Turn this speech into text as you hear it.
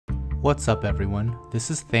What's up everyone, this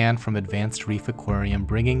is Than from Advanced Reef Aquarium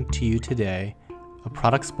bringing to you today a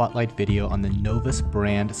product spotlight video on the NOVUS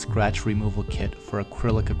brand scratch removal kit for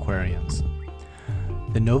acrylic aquariums.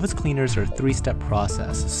 The NOVUS cleaners are a three-step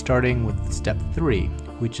process, starting with step 3,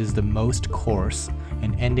 which is the most coarse,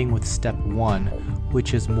 and ending with step 1,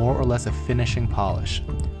 which is more or less a finishing polish.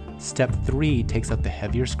 Step 3 takes out the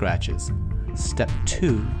heavier scratches. Step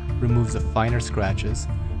 2 removes the finer scratches,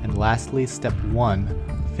 and lastly, step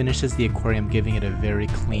 1 finishes the aquarium, giving it a very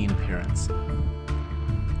clean appearance.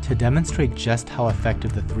 To demonstrate just how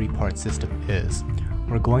effective the three-part system is,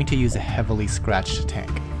 we're going to use a heavily scratched tank.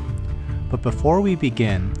 But before we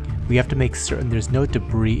begin, we have to make certain there's no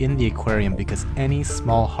debris in the aquarium because any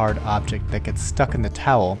small hard object that gets stuck in the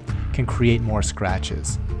towel can create more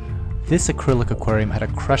scratches. This acrylic aquarium had a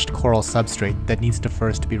crushed coral substrate that needs to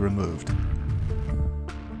first be removed.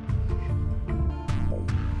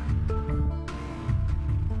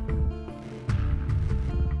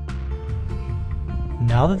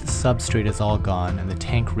 Now that the substrate is all gone and the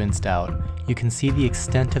tank rinsed out, you can see the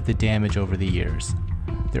extent of the damage over the years.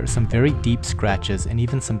 There are some very deep scratches and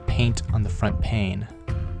even some paint on the front pane.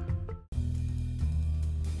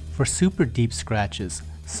 For super deep scratches,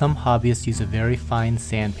 some hobbyists use a very fine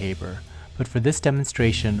sandpaper, but for this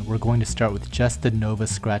demonstration we're going to start with just the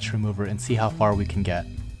NOVUS scratch remover and see how far we can get.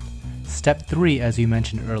 Step 3, as you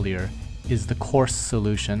mentioned earlier, is the coarse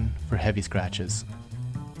solution for heavy scratches.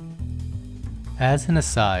 As an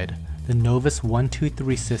aside, the NOVUS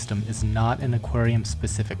 123 system is not an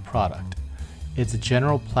aquarium-specific product. It's a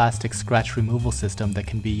general plastic scratch removal system that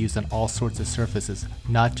can be used on all sorts of surfaces,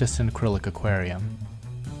 not just an acrylic aquarium.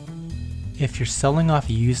 If you're selling off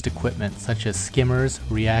used equipment such as skimmers,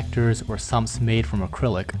 reactors, or sumps made from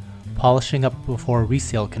acrylic, polishing up before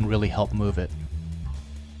resale can really help move it.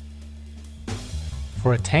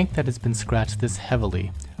 For a tank that has been scratched this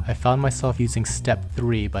heavily, I found myself using step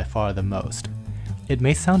 3 by far the most. It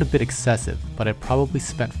may sound a bit excessive, but I probably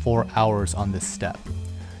spent 4 hours on this step.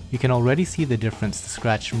 You can already see the difference the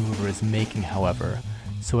scratch remover is making, however,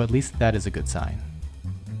 so at least that is a good sign.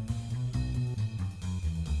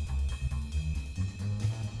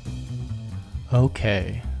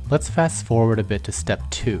 Okay, let's fast forward a bit to step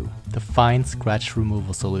 2, the fine scratch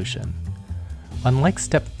removal solution. Unlike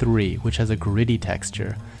step 3, which has a gritty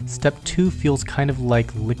texture, step 2 feels kind of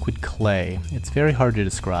like liquid clay. It's very hard to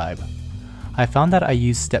describe. I found that I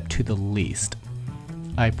used step 2 the least.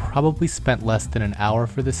 I probably spent less than an hour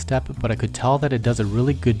for this step, but I could tell that it does a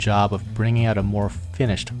really good job of bringing out a more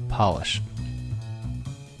finished polish.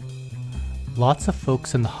 Lots of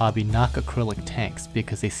folks in the hobby knock acrylic tanks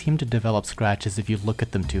because they seem to develop scratches if you look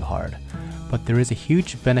at them too hard, but there is a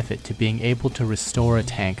huge benefit to being able to restore a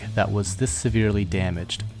tank that was this severely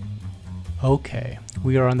damaged. Okay,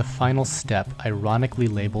 we are on the final step, ironically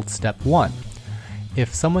labeled step 1.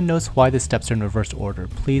 If someone knows why the steps are in reverse order,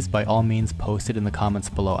 please by all means post it in the comments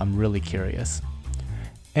below, I'm really curious.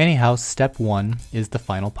 Anyhow, step 1 is the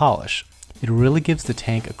final polish. It really gives the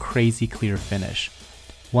tank a crazy clear finish.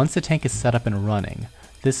 Once the tank is set up and running,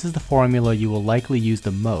 this is the formula you will likely use the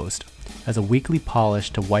most as a weekly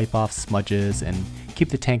polish to wipe off smudges and keep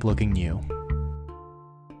the tank looking new.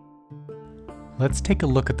 Let's take a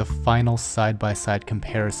look at the final side-by-side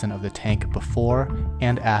comparison of the tank before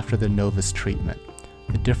and after the NOVUS treatment.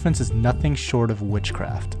 The difference is nothing short of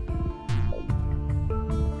witchcraft.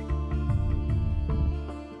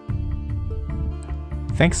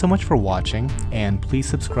 Thanks so much for watching, and please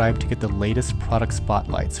subscribe to get the latest product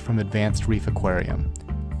spotlights from Advanced Reef Aquarium.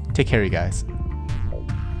 Take care, you guys.